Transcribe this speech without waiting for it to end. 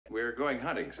We're going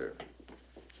hunting, sir.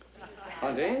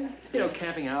 Hunting? You know,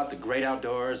 camping out, the great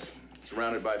outdoors.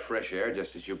 Surrounded by fresh air,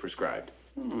 just as you prescribed.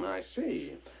 I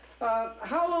see.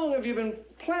 How long have you been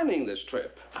planning this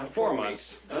trip? 4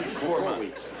 months. 4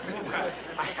 weeks.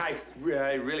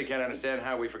 I really can't understand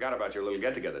how we forgot about your little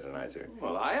get-together tonight, sir.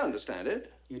 Well, I understand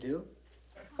it. You do?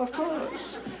 Of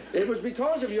course. It was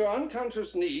because of your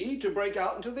unconscious need to break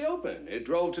out into the open. It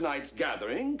drove tonight's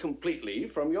gathering completely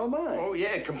from your mind. Oh,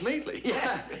 yeah, completely.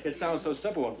 Yes. It sounds so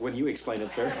simple when you explain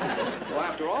it, sir. Well,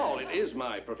 after all, it is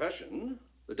my profession.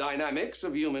 The dynamics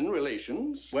of human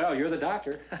relations. Well, you're the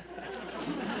doctor.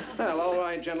 Well, all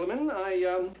right, gentlemen.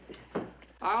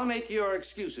 I'll make your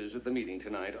excuses at the meeting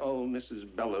tonight. Oh, Mrs.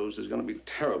 Bellows is going to be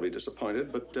terribly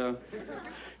disappointed, but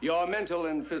your mental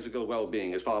and physical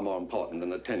well-being is far more important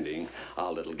than attending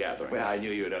our little gathering. Well, I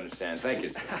knew you'd understand. Thank you,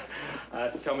 sir.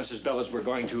 Tell Mrs. Bellows we're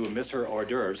going to miss her hors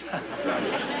d'oeuvres. You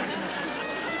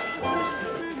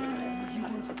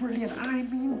were brilliant. I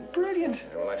mean, brilliant.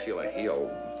 Well, I feel a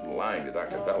heel lying to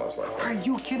Dr. Bellows like that. Are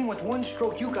you kidding? With one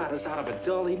stroke, you got us out of a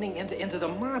dull evening into the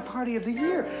my party of the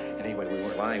year. Anyway, we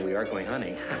weren't lying. We are going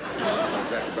hunting. When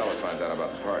Dr. Bellows finds out about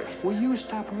the party. Will you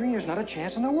stop me? There's not a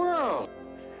chance in the world.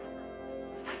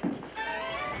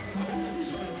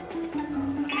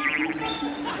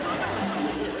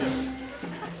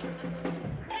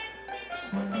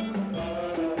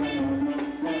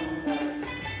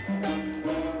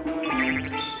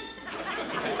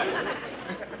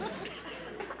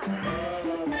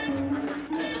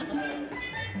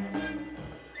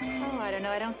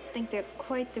 I don't think they're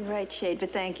quite the right shade,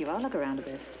 but thank you. I'll look around a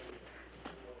bit.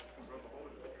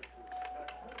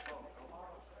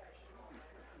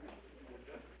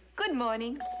 Good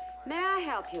morning. May I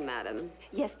help you, madam?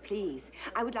 Yes, please.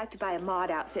 I would like to buy a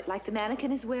mod outfit like the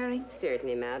mannequin is wearing.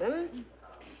 Certainly, madam.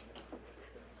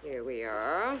 Here we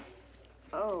are.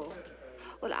 Oh.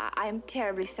 Well, I'm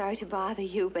terribly sorry to bother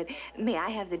you, but may I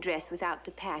have the dress without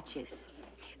the patches?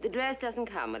 The dress doesn't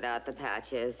come without the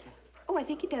patches. Oh, I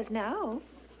think it does now.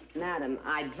 Madam,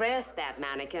 I dressed that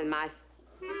mannequin I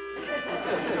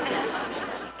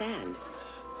don't understand.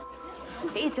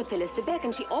 It's a Phyllis de Beck,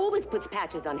 and she always puts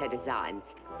patches on her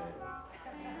designs.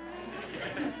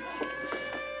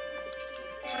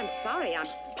 I'm sorry. I'm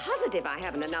positive I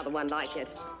haven't another one like it.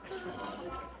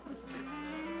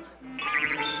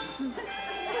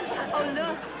 Oh,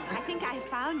 look. I think I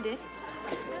found it.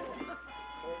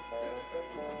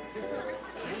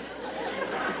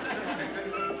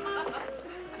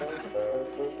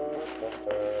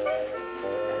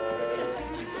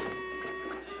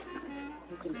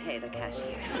 You can pay the cashier.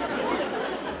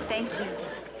 Thank you.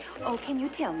 Oh, can you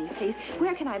tell me, please,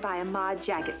 where can I buy a mod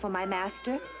jacket for my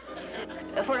master?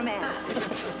 For a man.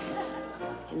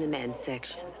 In the men's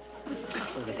section.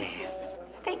 Over there.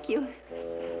 Thank you.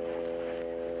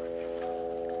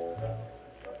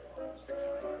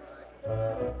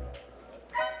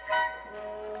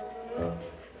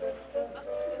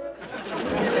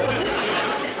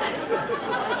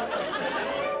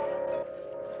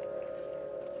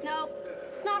 Nope,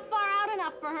 it's not far out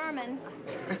enough for Herman.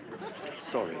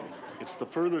 Sorry, it's the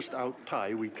furthest out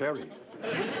tie we carry.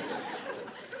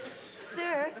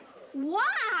 Sir.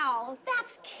 Wow,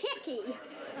 that's kicky.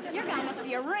 Your guy must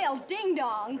be a real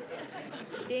ding-dong.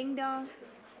 Ding-dong?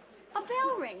 A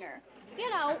bell ringer. You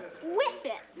know, with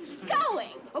it.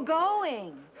 Going. Oh,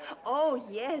 going. Oh,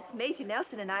 yes. Major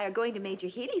Nelson and I are going to Major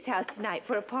Healy's house tonight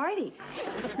for a party.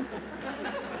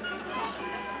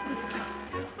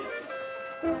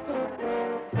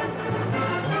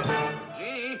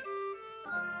 Jeannie?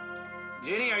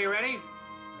 Jeannie, are you ready?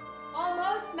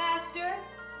 Almost, Master.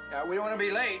 We don't want to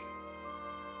be late.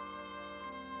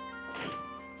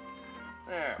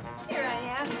 There. Here I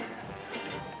am.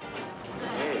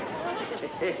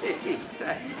 Hey,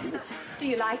 thanks. Do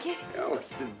you like it? Oh,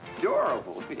 it's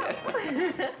adorable. Yeah.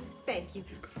 Thank you.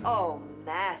 Oh,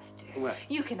 Master. What?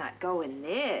 You cannot go in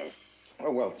this.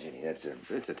 Oh, well, Jeannie, it's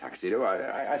a tuxedo.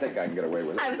 I think I can get away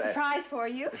with it. I have a surprise for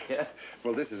you. Yeah?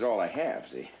 Well, this is all I have,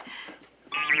 see?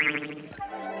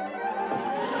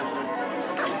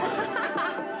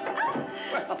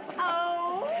 Well,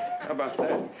 oh. How about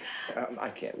that? I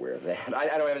can't wear that.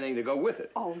 I don't have anything to go with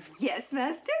it. Oh, yes,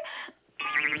 Master.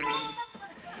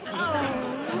 Oh.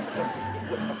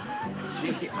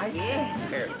 Jeannie, Yeah.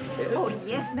 Here it is. Oh,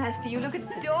 yes, Master. You look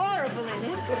adorable in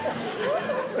it. Look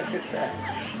at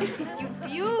that. It fits you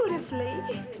beautifully.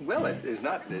 Well, it's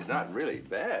not really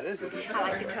bad, is it? I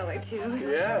like the color, too.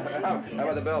 Yeah? How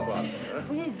about the bell bottom? Huh?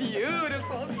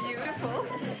 Beautiful, beautiful.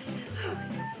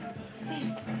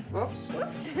 Whoops.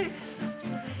 Whoops.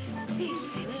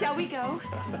 Shall we go?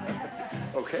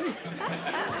 Okay.